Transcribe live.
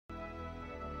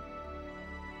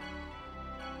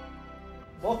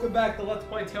Welcome back to Let's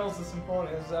Play Tales of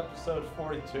Symphonia. This is episode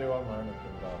 42. I'm Ryan.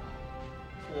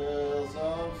 Tales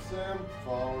of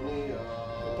Symphonia.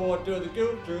 Report to the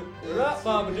Goop Troop. Up,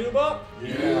 Mama Doobop.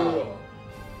 Yeah.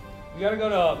 We gotta go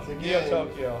to Tokyo,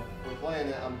 Tokyo. We're playing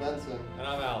it. I'm Benson. And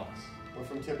I'm Alex. We're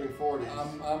from Tipping 40s.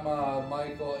 I'm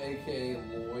Michael, aka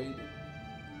Lloyd.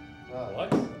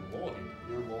 What? Lloyd?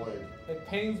 You're Lloyd. It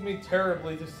pains me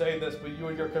terribly to say this, but you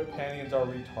and your companions are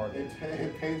retarded.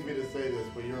 It pains me to say this,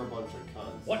 but you're a bunch of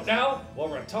cunts. What now? Well,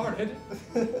 retarded.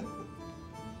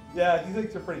 Yeah, he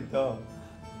thinks you're pretty dumb.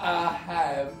 I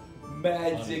have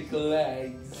magic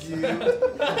legs.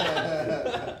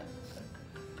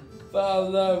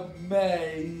 Follow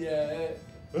me.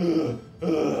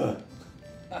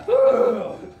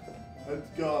 Let's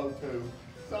go to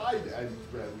side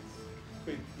entrance.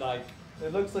 Like,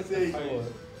 it looks like See, the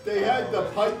they had the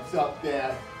pipes up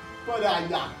there, but I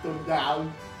knocked them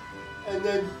down. And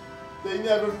then they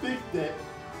never fixed it.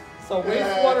 So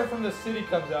wastewater from the city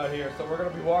comes out here, so we're gonna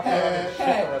be walking around and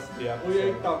shit the rest of the episode. We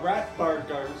ate the rat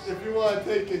burgers. If you want to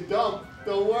take a dump,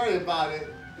 don't worry about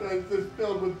it. It's just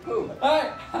filled with poop. I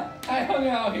hung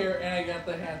out here and I got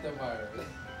the hantavirus.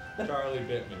 Charlie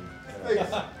bit me.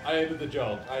 Thanks. I ended the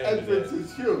joke. I ended Entrance it.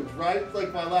 is huge, right? It's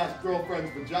like my last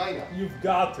girlfriend's vagina. You've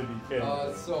got to be kidding. Oh,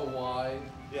 it's so wide.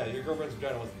 Yeah, your girlfriend's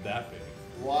vagina wasn't that big.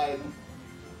 Wide,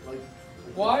 like.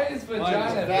 Why is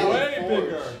vagina Valley way Forge.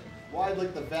 bigger. Wide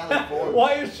like the Valley Forge.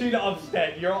 Why is she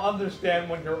upset? You'll understand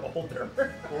when you're older.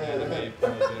 Anime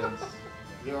poses.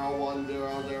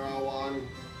 01001.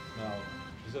 No,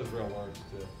 she says real words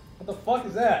too. What the fuck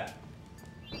is that?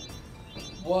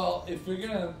 Well, if you're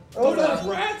gonna Oh, that's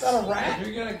rats? Is that a rat? if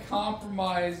you're gonna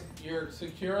compromise your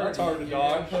security, That's hard to you're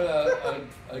gonna dodge.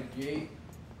 put a gate.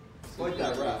 Fight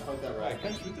that rat. Fight that Right, rat.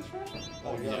 can I shoot this rat?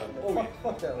 Oh, yeah. Oh,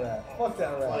 fuck that rat. Fuck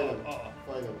that Fight rat. him.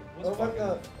 Fight him. Oh, What's fuck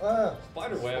fucking the.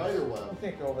 spider web? Spider I web.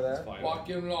 can't go over there. Spider.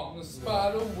 Walking along the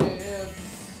spider web.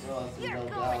 Oh, that's You're no going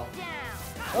doubt. down.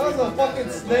 Oh, there's a fucking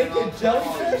snake and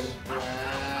jellyfish?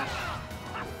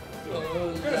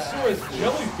 I'm gonna sue his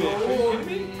jellyfish. Are you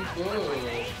kidding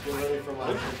me? Get ready for my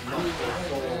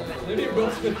soul. Maybe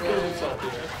Will Smith killed himself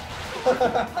here.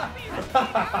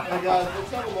 Hey guys,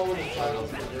 let's have a moment of silence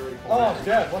for Gary Cole. Oh,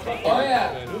 Dad, what's up? Oh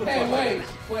yeah. Man, who the Hey,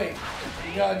 fuck wait.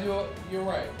 You gotta do it. You're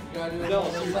right. You gotta do it. No,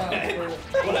 one you're time right.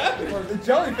 for- What happened? The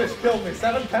jellyfish killed me.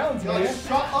 7 pounds, Guys, man.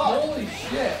 shut up! Holy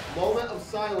shit. Moment of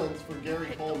silence for Gary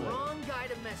Coleman. Wrong guy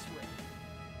to mess with.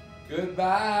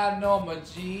 Goodbye, Norma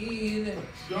Jean. You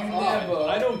Shut up. never.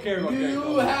 I don't care about Gary You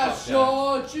Coleman. have Fuck that.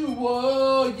 short you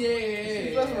were, It's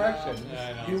yeah. resurrection. Yeah,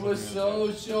 I know, You that's were what so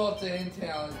I'm short and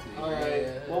talented.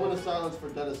 Alright, moment of silence for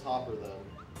Dennis Hopper then.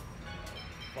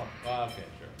 Fuck. Okay,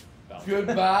 sure. Bell.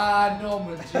 Goodbye,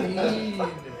 Norma Jean.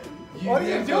 What are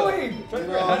you doing? Try to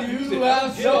figure out how to use it. You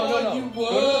have Yeah, short you Go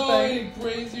to the were, thing. you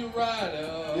crazy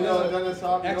rider. You know Dennis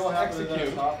Hopper, you know what happened to Dennis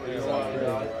Execute. Hopper? You know how he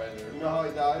died? You know how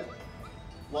he died?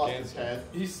 Lost his Cancer. head.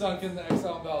 He's sunk in the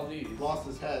Exxon Valdez. Lost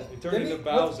his head. He turned Didn't into he-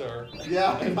 Bowser.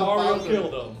 Yeah, And not Mario Bowser.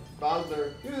 killed him.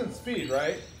 Bowser. He was in Speed,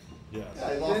 right? Yes.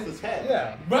 Yeah, he lost his head.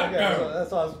 Yeah. Matt Okay, Mount. so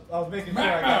that's what I was making sure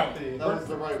I got the. That was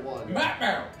the right one. Matt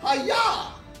Hiya!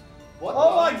 What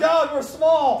Oh the- my god, we're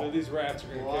small! Dude, these rats are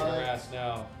gonna kick What? our ass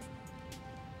now.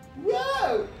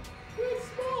 Whoa! You're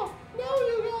small. Now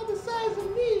you're the size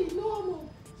of me, normal.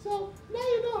 So now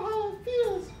you know how it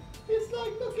feels. It's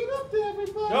like looking up to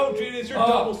everybody. No, Genius, you're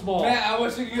double small. Man, I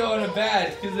wish I could go in a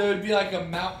badge because it would be like a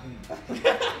mountain.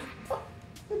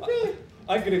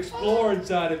 I could explore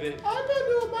inside of it. I've been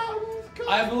to mountains.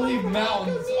 I believe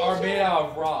mountains are made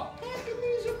out of rock.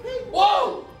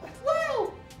 Whoa!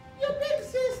 Whoa! Your big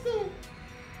sister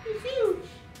is huge.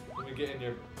 Let me get in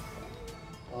your.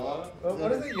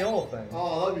 What is the yellow thing?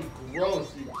 Oh, that'd be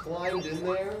gross. You climbed in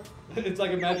there. It's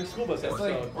like a Magic School Bus It's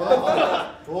like- episode.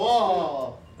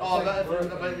 Whoa! Oh, that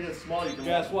if you get small, you can.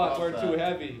 Guess walk what? We're across too that.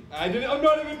 heavy. I'm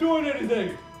not even doing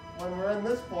anything. When we're in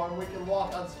this form, we can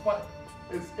walk on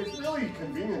It's really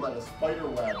convenient that a spider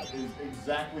web is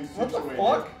exactly What the situated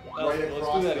fuck? right Let's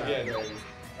across do that that again.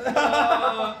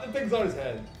 thing. The thing's on his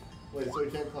head. Wait, so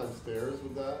you can't climb stairs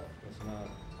with that? That's not.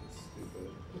 That's stupid.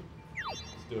 Let's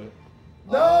do it.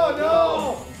 No,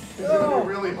 no! It's gonna No! be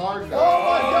really hard now. Oh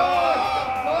my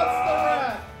god! Monster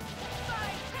rat!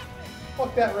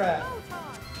 Fuck that rat.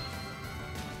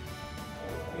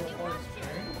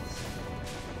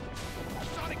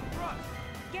 Sonic thrust.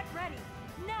 Get ready.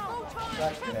 No.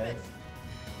 That's dead.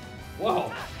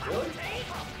 Wow. Really?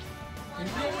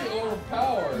 He's really He's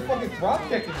overpowered. fucking drop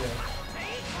kicking you.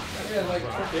 Yeah, like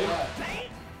Rock triple kick? that.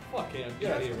 Fuck him.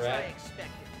 Get out of here, rat.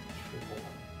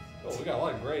 Oh, we got a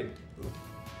lot of grade.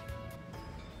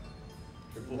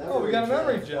 Oh, we got a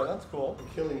memory gem. That's cool. I'm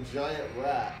killing giant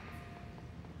rat.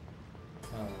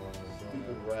 I don't know what I'm Stupid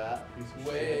doing. rat. Piece of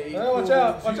shit. Wait. Hey, watch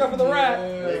out! Watch out for the rat!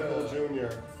 Maple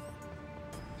Jr.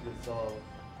 Good song.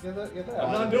 Get that. Get I'm that.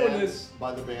 not By the doing band- this.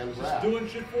 By the band Just Rat. doing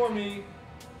shit for me.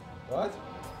 What?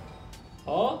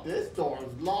 Huh? This door's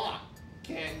locked.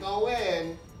 Can't go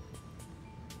in.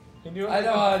 Can you? I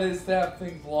know how it is to have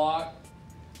things locked,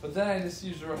 but then I just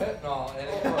use Rohypnol and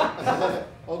it works.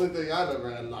 Only thing I've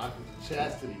ever had locked is a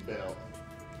chastity belt.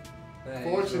 Then I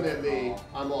use Fortunately, Rohypnol.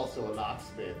 I'm also a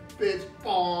locksmith. Bitch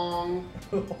bong.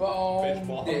 Boom, Bitch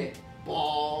bong. dick.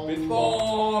 Bong. Bitch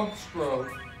Boom,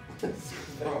 stroke.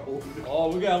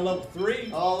 Oh, we got a level 3.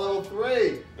 Oh, level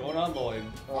 3. Going on, Lloyd.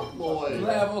 Oh, boy.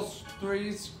 Level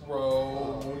 3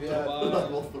 scroll. Oh, yeah.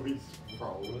 Level 3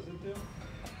 scroll. What does it do?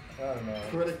 I don't know.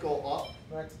 Critical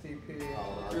up. Max TP.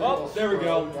 Oh, there we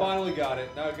go. We finally got it.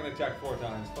 Now we can attack 4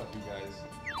 times. Fuck you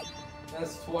guys.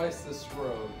 That's twice this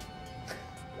road.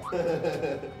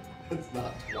 It's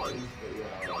not twice, but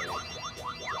yeah.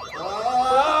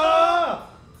 Ah! Ah!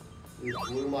 You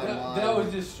blew my mind. That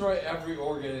would destroy every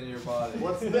organ in your body.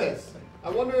 What's this? I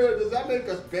wonder, does that make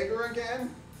us bigger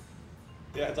again?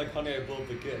 Yeah, it's like Honey, I Blew Up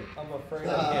the Kid. I'm afraid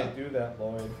I can't do that,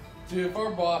 Lloyd. Dude, if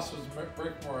our boss was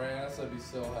Rick Moranis, I'd be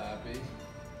so happy.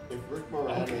 If Rick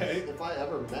Moranis, Okay. if I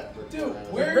ever met Rick Dude, Moranis.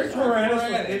 where's Rick Moranis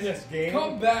was in this game?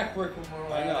 Come back, Rick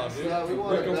Moranis. I know, dude. Yeah, we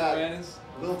wanted Rico that. Moranis.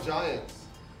 Little Giants.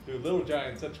 Dude, Little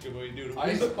Giants, such a good movie, dude.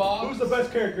 Icebox. Who's the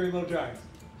best character in Little Giants?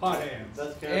 Hot Hands.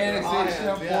 That's character. Hot Annexation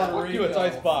Hands, of yeah. Puerto Fuck you, it's Rico.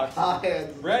 Icebox. Hot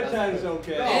Hands. Ragtime is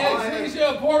okay. No. Annexation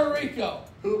of Puerto Rico.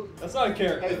 Who? That's not a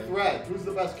character. Hey, Thread. Who's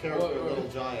the best character What- in Little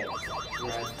Giants?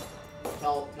 Thread.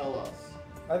 Tell us.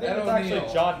 I think Ed it's actually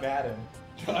O'Neill. John Madden.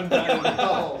 John Madden.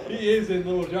 No. He is in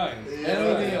Little Giants. Yeah, Ed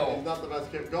O'Neill. He's not the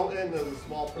best character. Go in as a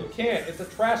small person. You can't. It's a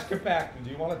trash compactor. Do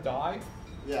you want to die?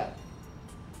 Yeah.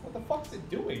 What the fuck's it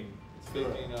doing?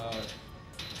 Speaking,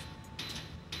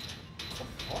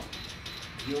 What?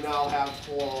 You now have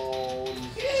clones.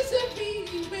 It's a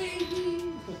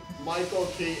baby. Michael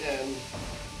Keaton.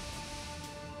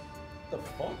 The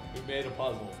fuck? we made a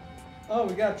puzzle. Oh,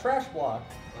 we got a trash block.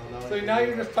 Oh, no, So now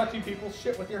you're just touching people's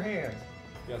shit with your hands.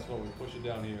 Guess what? We push it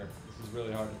down here. This is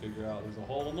really hard to figure out. There's a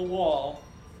hole in the wall.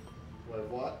 Wait,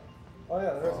 what? Oh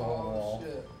yeah, there's a hole in the Oh, wall.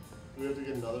 shit. Do we have to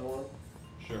get another one?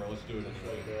 Sure, let's do it Right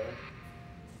anyway. there.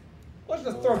 Let's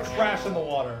just throw trash in the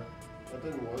water. That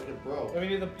didn't work. It broke. I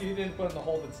mean, you didn't put it in the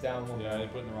hole that's down. Yeah, they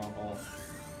put it in the wrong hole.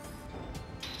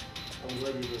 I'm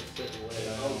glad you just sit and wait.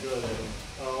 Yeah. Oh, good.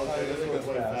 Oh, Alright, okay. this This one's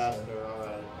goes way faster. faster.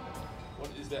 Alright. What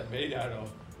is that made out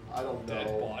of? I don't know.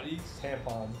 Dead bodies?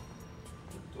 Tampons.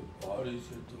 The bodies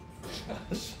hit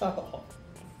the Shut up.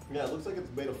 Yeah, it looks like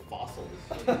it's made of fossils.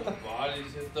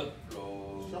 bodies hit the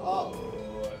floor. Shut up.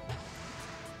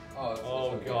 Oh, it's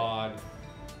Oh okay. god.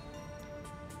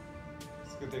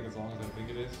 It's gonna take as long as I think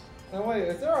it is. Now wait,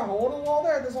 is there a hole in the wall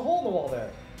there? There's a hole in the wall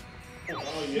there.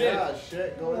 Oh, yeah.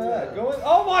 Shit. Go in Yeah, there. go in.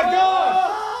 Oh my god!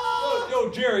 Oh, yo,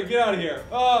 Jerry, get out of here.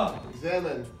 Ah!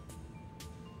 Examine.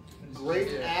 Great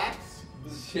Yeah. axe.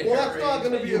 Jerry. Well, that's not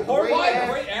going to be a Hard great fight,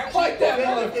 axe. great axe. Fight that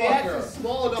If the axe motherfucker. is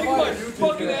small enough Take for my you to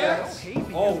fucking do that. axe.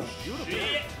 Oh,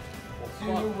 shit.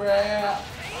 Two rats.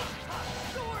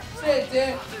 Sit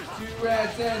there. Two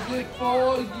rats and it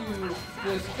for you.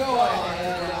 Just go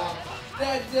ahead.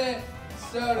 That's it.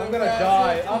 So I'm gonna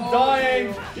die. I'm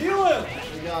dying. Heal him.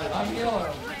 Hey, guys, I'm healing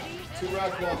him. two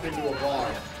rats walk into a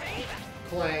bar.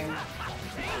 Clang.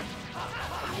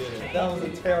 That was a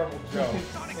terrible joke.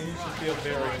 And you should feel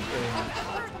very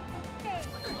ashamed.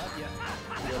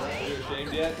 Are you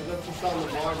ashamed yet? Because that's the sound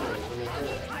the bar makes when they hit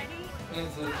it.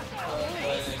 It's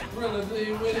an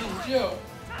incredibly witty joke.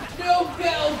 No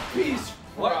bell piece.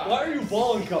 Why are you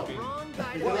balling cupping?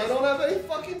 Because I don't have any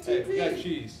fucking Hey, TV. we got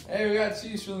cheese. Hey, we got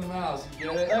cheese from the mouse. You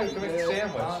get it? Hey, we You can make get a it?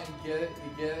 sandwich. You get it?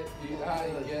 You get it? You get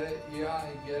it? You get it? You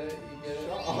get it? You get it?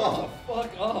 Shut Oh, up.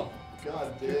 fuck up.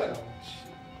 God damn.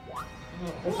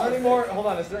 Is there any more? Hold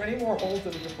on. Is there any more holes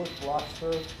that we can push blocks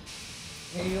through?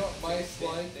 Hail mice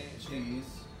like cheese.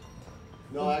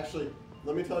 No, actually,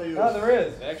 let me tell you. Oh, there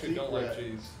is. I actually don't like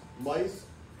Secret. cheese. Mice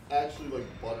actually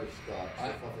like butterscotch.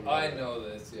 They fucking I love it. know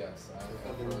this, yes. I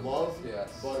Fucking love Yes.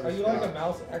 butterscotch. Are you like a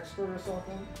mouse expert or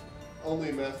something?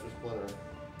 Only Master Splinter.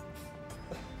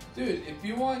 Dude, if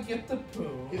you want to get the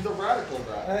poon, He's a radical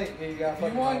rat. Hey, you got.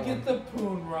 if you want to get the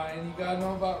poon, Ryan, you gotta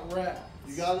know about rats.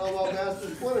 You gotta know about Master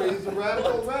Splinter. He's a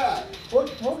radical rat.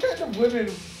 What kind of women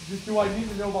do I need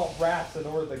to know about rats in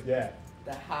order to get?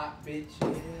 The hot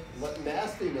bitches. What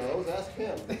Nasty knows? Ask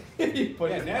him. You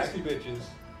put Yeah, it nasty bitches.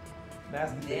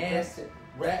 Nasty. Nasty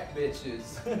rat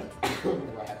bitches.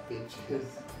 Rat bitches.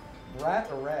 Rat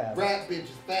or rat? Rat bitches.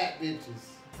 Fat bitches.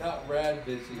 Not rad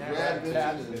bitches. Rad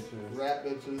Cat bitches. bitches. Rat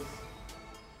bitches.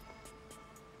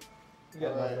 We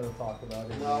got Alright. nothing to talk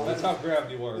about here. No, That's how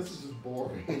gravity works. This is just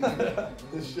boring.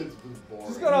 This shit's just boring.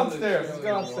 Just go downstairs. Just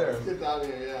go Let's downstairs. get down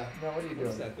here, yeah. No, what are you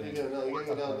What's doing? that What are you thing? doing? No, you gotta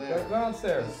go down Go there.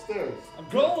 downstairs. There's stairs. I'm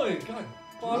going. God.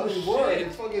 No, Fuck you weren't. You're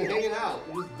shit. fucking hanging out.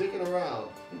 You're just dicking around.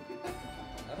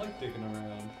 I like dicking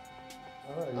around.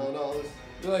 Alright. Oh no, this.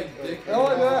 You're like dick.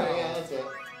 Oh, yeah. Yeah, that's it.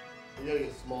 You gotta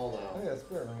get small Oh now. yeah,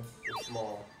 spirit ring. Get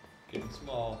small. Getting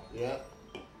small. Yeah.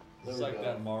 There It's we like go.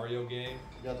 that Mario game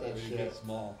You got that where you shit. get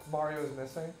small. Mario is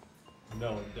missing.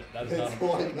 No, that's It's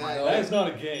not. like that. That is not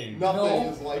a game. Nothing No.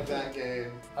 is like that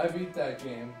game. I beat that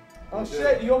game. Oh You did.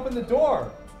 shit! You opened the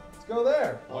door. Let's go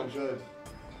there. Oh, good.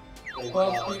 Thank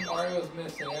Well, God. Steve Mario's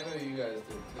missing. I know you guys did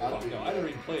too. Fuck no, I never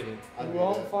even played it. I'd You be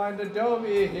won't there. find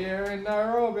Adobe here in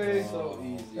Nairobi. So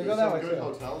easy. They There's go that some way, good too.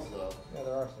 hotels though. Yeah,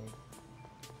 there are some.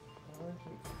 Where'd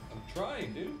you- I'm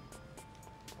trying, dude.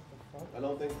 what I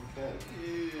don't think you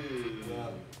can. Yeah.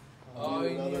 Oh, you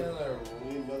need another. We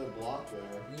need another block there.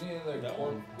 You need another That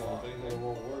cork one. block. It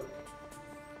won't work.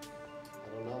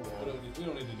 I don't know, We man.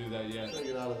 don't need to do that yet. Try to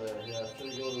get out of there. Yeah, try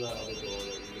to go to that other door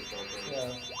that you just opened.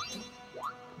 the fuck? Yeah.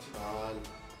 Come on.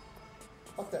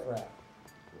 Fuck that rat.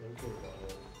 I'm cool with that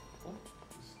one.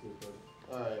 You stupid.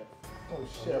 Alright. Oh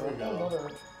shit! there we I've got go.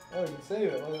 another. Oh, you can save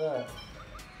it. Look at that.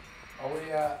 Are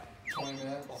we at 20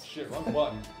 minutes? Oh shit, wrong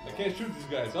button. I can't shoot these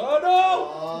guys. Oh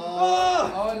no!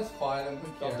 Ah! Oh, it's fine. I'm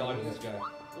Stop dodging this guy.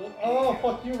 Oh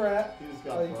fuck you, rat. He just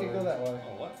got Oh, you can't go burned. that way.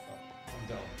 Oh what? Oh, I'm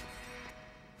dumb.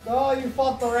 No, you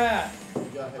fought the rat. You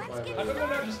got hit by a I don't rat.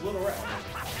 know, just little rat.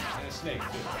 And a snake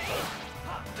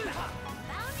too.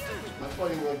 I'm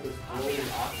fighting like this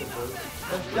floating octopus.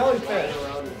 It's jellyfish. Flying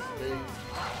around in space.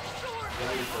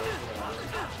 Jellyfish,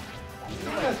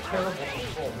 whatever. That's terrible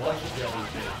control. Like a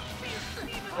jellyfish.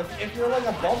 If you're like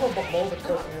above or below the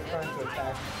person you're trying to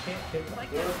attack, you can't hit them.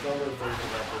 There are dumber things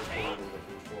about this game than the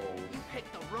controls. Pick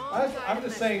the wrong I'm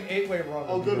just saying 8-way run.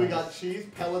 Oh would be good, we nice. got cheese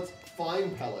pellets,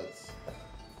 fine pellets.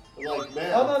 Like,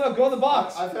 man. Oh no, go in the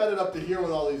box. I've had it up to here with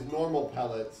all these normal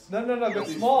pellets. No, But go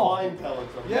these small. fine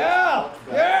pellets are Yeah, much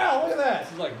better. yeah. Look at that.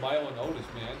 This is like Milo and Otis,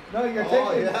 man. No, you're Oh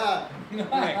taking. yeah. That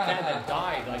cat that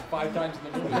died like 5 times in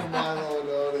the movie. Milo and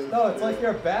Otis. No, it's like yeah.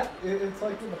 your bat. It's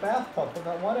like in the bathtub from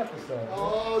that one episode.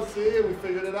 Oh, see, we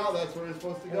figured it out. That's where you're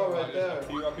supposed to go, right there.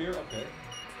 Up here, okay.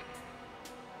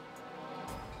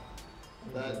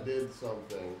 That did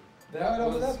something. That Right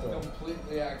over was that door.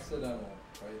 completely accidental,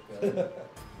 right there.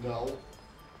 No.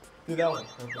 Dude, that was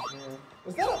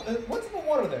Is that what's in the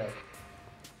water there?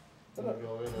 Is that, Wanna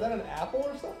go in is it? that an apple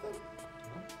or something?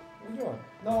 What are you doing?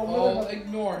 No, Oh, no.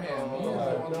 ignore him. Oh, He doesn't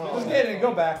want to no. do Just that. get it.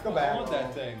 Go back. Go I back. want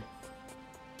that thing.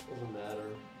 Doesn't matter.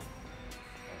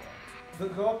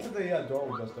 Go up to the door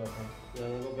we just opened. Yeah,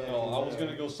 we'll go back. No, in I was there.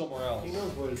 gonna go somewhere else. He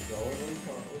knows where he's going. What are you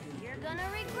talking- You're gonna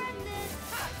regret this.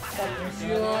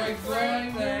 You're going to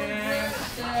regret this.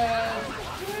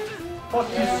 Fuck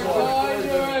you, You're Sword. going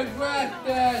to regret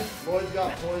this. Boy's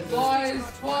got poison. Boys,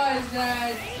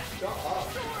 poison. Shut up.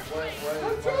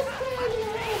 Wait.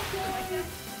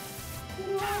 You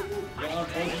gonna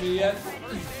unpoison me yet?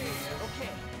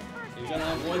 You gonna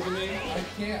unpoison me? I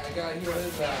can't. I gotta heal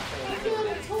his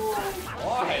asshole.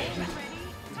 Why?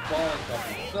 He's balling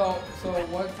something. So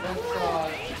what's heal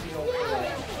for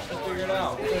that? Let's figure it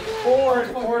out. It's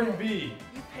 4 and B.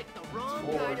 You picked the wrong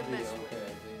guy to Okay, mess thank with.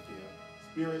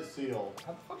 you. Spirit seal.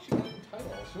 How the fuck she got the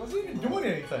title? She wasn't even doing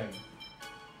anything.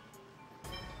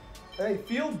 Hey,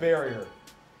 field barrier.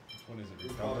 Which one is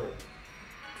it? Recover.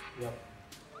 Yep.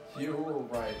 You were right,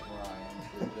 Ryan.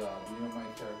 Good job. You know my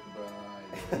character better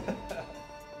than I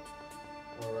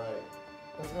do. Alright.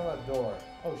 Let's go to that door.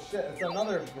 Oh shit, it's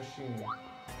another machine.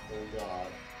 Oh god.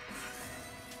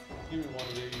 Give me one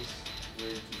of these.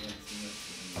 Rage against the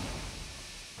machine.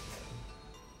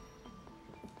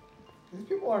 These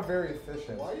people are very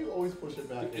efficient. Why do you always push it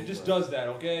back? It just over? does that,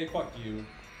 okay? Fuck you.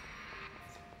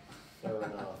 Fair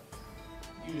enough.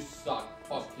 You suck.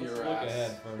 Fuck Let's your look ass.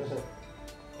 ahead first.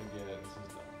 I get it. This is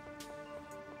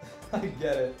dumb. I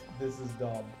get it. This is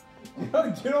dumb.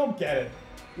 You don't get it.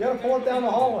 You gotta pull it down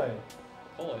the hallway.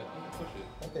 Pull it. You can push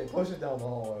it. Okay, push it down the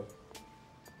hallway.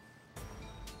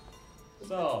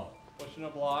 So, pushing a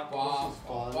block. Bop,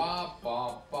 fun. bop,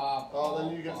 bop, bop, Oh,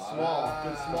 then you get bop, small.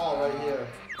 Get small right here.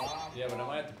 bop, Yeah, but I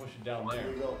might have to push it down There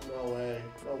there. you go. No way.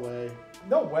 No way.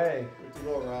 No way. We have to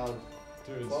go around.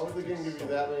 Dude, Why would the game give you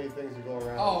that many things to go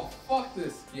around? Oh, fuck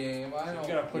this game. I You don't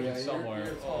gotta push it yeah, somewhere.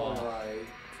 You're totally Oh. right.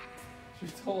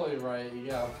 You're totally right. You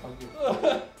gotta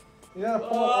fucking. You gotta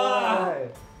pull it all the way.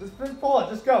 Just pull it.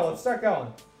 Just go. Let's start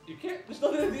going. You can't. There's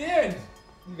nothing at the end.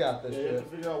 You got this Yeah, you have shit.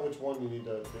 to figure out which one you need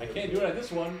to do. I can't do it at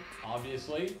this one,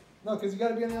 obviously. No, because you got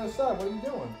to be on the other side. What are you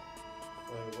doing?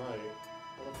 Right.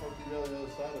 How the fuck do you go on the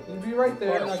other side of You it? be right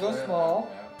there. Now go Push, small.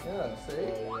 yeah. Yeah, see?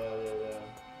 Yeah.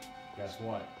 Guess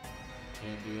what?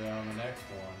 Can't do that on the next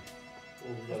one. Oh,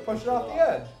 you gotta Push it off the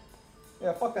edge.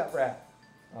 Yeah, fuck that rat.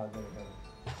 Oh, I did it.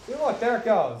 See, look, there it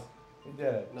goes. You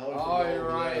did it. Now we can Oh, go you're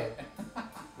over right. there.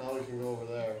 Now we can go over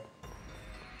there.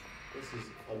 This is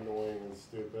annoying and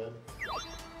stupid.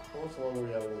 How much longer are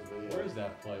we have in this video? Where is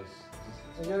that place?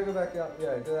 You gotta go back out.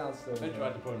 Yeah, go down still. I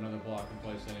tried to put another block in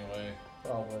place anyway.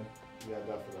 Probably. Yeah,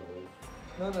 definitely.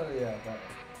 No, yeah, that one.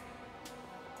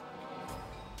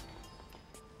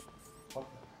 Fuck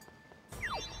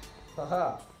that.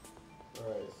 Haha.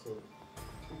 Alright, so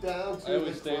down I to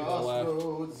always the stay to the left.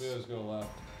 crossroads. We always go left.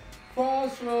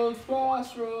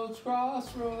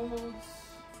 Crossroads.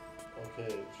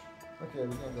 Okay. Okay,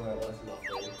 we can't go Well, that way. that's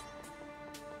nothing.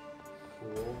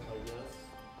 Cool, I guess.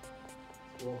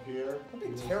 Let's go up here. That'd be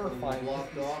This is terrifying,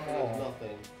 blocked this is off and there's small.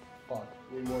 nothing. Fuck.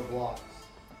 Need more blocks.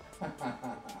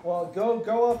 Well,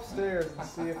 go upstairs and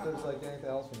see if there's like anything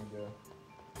else we can do.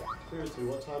 Seriously,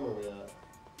 what time are we at?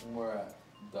 We're at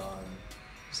done.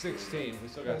 16. We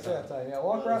still Yeah, got see that time. time. Yeah,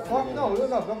 walk around. Walk, no, go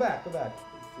back. A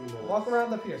few minutes. Walk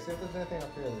around up here. See if there's anything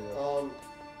up here to do.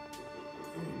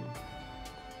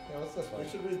 Yeah, what's this We way?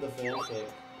 should read the fanfic.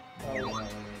 Oh, no.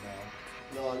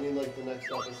 No, I mean like the next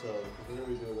episode, because we're gonna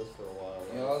be doing this for a while.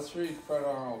 Right? Yeah, let's read Fred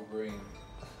Arnold Green.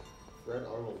 Fred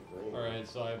Arnold Green. Alright,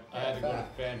 so I had to go to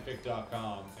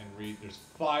fanfic.com and read. There's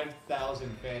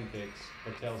 5,000 fanfics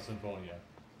for Tales of Symphonia.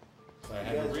 So I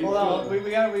had to read Hold on, through.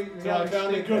 we gotta So I found a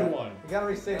restate good that. one. We gotta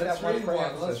restate Let's that one read for one.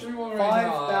 emphasis. Let's read one right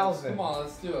now. 5,000. Come on,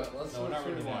 let's do it. Let's No, we're not read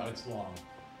reading now. one. It's long.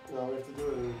 No, we have to do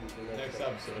it in the Next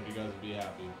episode, if you guys would be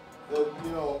happy.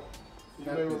 You know, you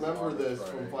That may is remember this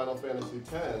arbitrary. from Final Fantasy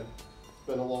X. It's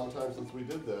been a long time since we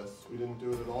did this. We didn't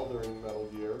do it at all during Metal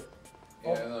Gear.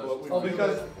 Yeah, But no, we Oh, do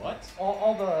because- it- What?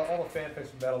 All the fanfics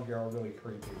from Metal Gear are really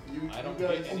creepy. I don't you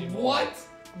guys, get any more.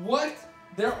 What?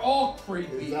 They're all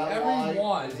creepy. Is that Every why?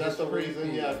 one Is that the creepy.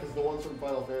 reason? Yeah, because the ones from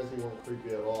Final Fantasy weren't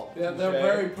creepy at all. Yeah, they're Touche.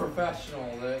 very professional.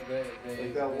 Like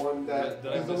that one that,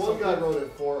 Did I because the miss one guy something? wrote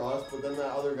it for us, but then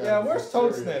that other guy. Yeah, was where's just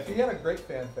Toad serious. Sniff? He had a great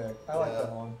fanfic. I like Yeah.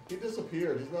 that one. He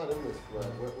disappeared. He's not in this thread.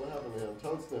 What happened to him?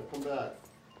 Toad Sniff, come back.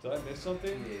 Did I miss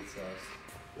something? He hates us.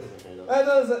 He doesn't hate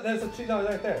us. There's a cheat. No,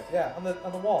 right there. Yeah, on the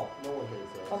wall. No one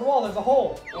hates us. On the wall, there's a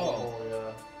hole. Oh.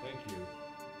 Yeah. Thank you.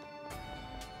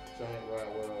 Giant rat,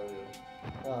 where are you?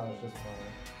 Oh, it's just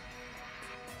funny.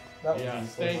 That was Yeah,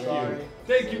 useless. thank Sorry. you.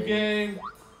 Thank you, game.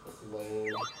 That's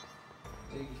lame.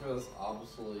 Thank you for this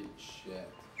obsolete shit.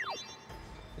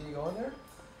 Can you go in there?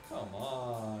 Come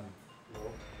on. Nope. Oh,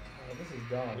 this is Maybe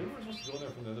dumb. we're supposed to go there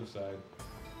from the other side.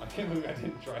 I can't believe I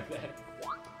didn't try that.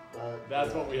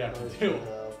 That's what we have to do.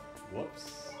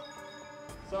 Whoops.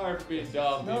 Sorry for being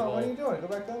dumb, No, people. what are you doing? Go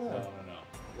back down No, there. No,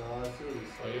 I see what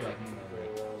he's Oh, saying. you're right.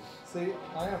 Go around. See,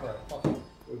 I am right. Fuck you.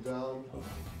 Go down.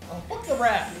 Oh, fuck the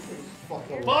rat. Fuck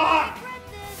the rat. Fuck!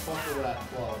 Fuck the rat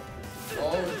club. Oh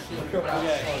shit, Okay.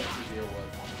 that's hard to deal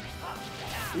with.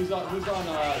 Who's on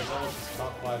Zealous'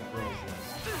 top 5 girls list?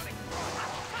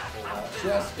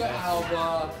 Jessica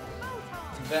Alba,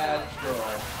 bad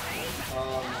girl.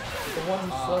 The one who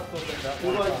slept with him that Who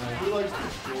one likes, time. who likes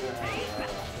Christina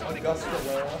Aguilera? Augusta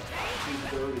Lara. She's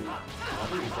dirty. I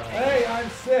think he's Hey, I'm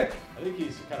sick. I think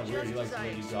he's kind of weird. He likes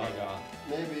Lady Gaga.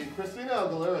 Maybe. Christina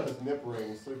Aguilera has nip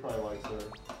rings, so he probably likes her.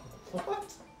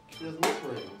 What? She has nip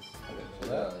rings. She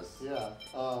does. Yeah.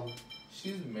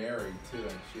 She's married too,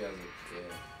 and she has a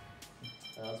kid.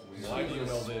 That's weird. Why do you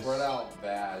know this? Spread out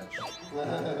badge.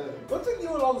 What's with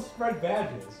you and all the spread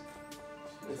badges?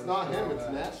 It's not him, it's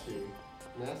Nasty.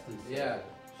 Nasty's. Yeah,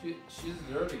 she's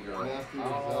a dirty girl. Nasty I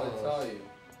don't know what to Gonzalez. tell you.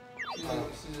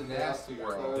 She's a nasty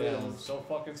girl. There it Damn, is. so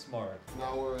fucking smart.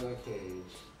 Now we're in a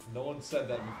cage. No one said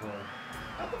that before.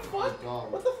 What the fuck?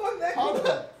 Dog. What the fuck? That How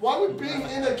the, why would being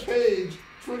in a cage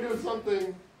trigger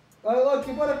something? Oh, look,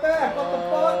 you put it back. What the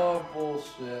fuck? Oh,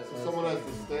 bullshit. So someone has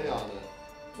to stay on it.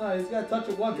 No, he's got to touch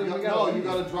it once You and we got, got no, you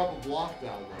gotta drop a block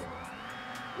down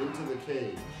there. Into the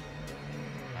cage.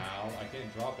 How? I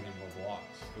can't drop any more blocks.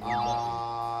 It wouldn't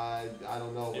let me. I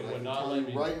don't know. It but I would can not tell let you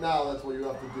me. right now that's what you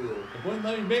have to do. It wouldn't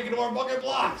let me make any more fucking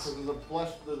blocks! So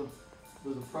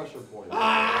there's a pressure point.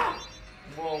 Ah!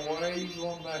 Well, why are you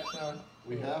going back down?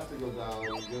 We have to go down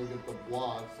and go get the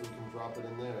block so we can drop it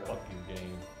in there. Fucking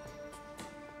game.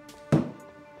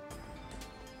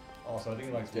 Also, I think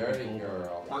he likes Dirty Whoopi Goldberg.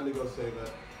 girl. Time to go save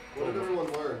it. What did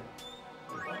everyone learn?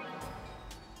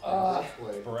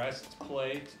 Breastplate.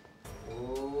 Breastplate.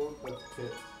 Oh, that's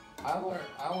tits. I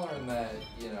learned that,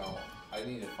 you know, I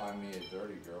need to find me a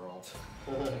dirty girl.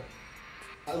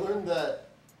 I learned that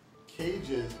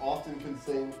cages often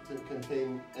contain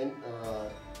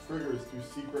triggers through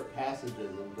secret passages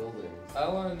in buildings. I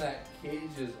learned that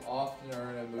cages often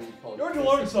are in a movie called. You already Kiss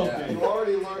learned of something. Death. You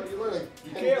already learned. You learned like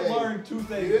You 10 can't things. learn two You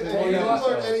things. didn't, Well, you you know didn't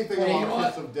learn what? anything Hey, you know about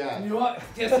what? Kiss of Death. You know what?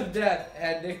 Kiss of Death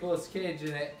had Nicolas Cage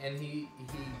in it, and he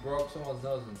broke someone's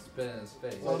nose and spit in his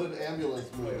face. So did Ambulance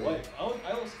movie. Wait. I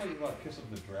was thinking about Kiss of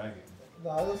the Dragon.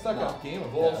 No, it looks like No, a Game of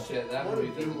Death. bullshit. That What movie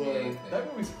did you doesn't mean learn? anything.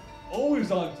 That movie's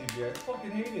always on TV. I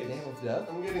fucking hate it. Game of Death.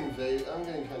 I'm getting vague. I'm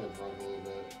getting kind of drunk a little bit.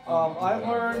 I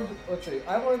learned, let's see,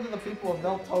 I learned that the people of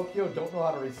Mel Tokyo don't know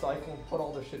how to recycle and put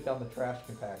all their shit down the trash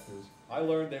compactors. I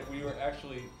learned that we were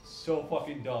actually so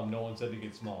fucking dumb. No one said to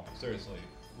get small. Seriously,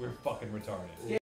 we're fucking retarded.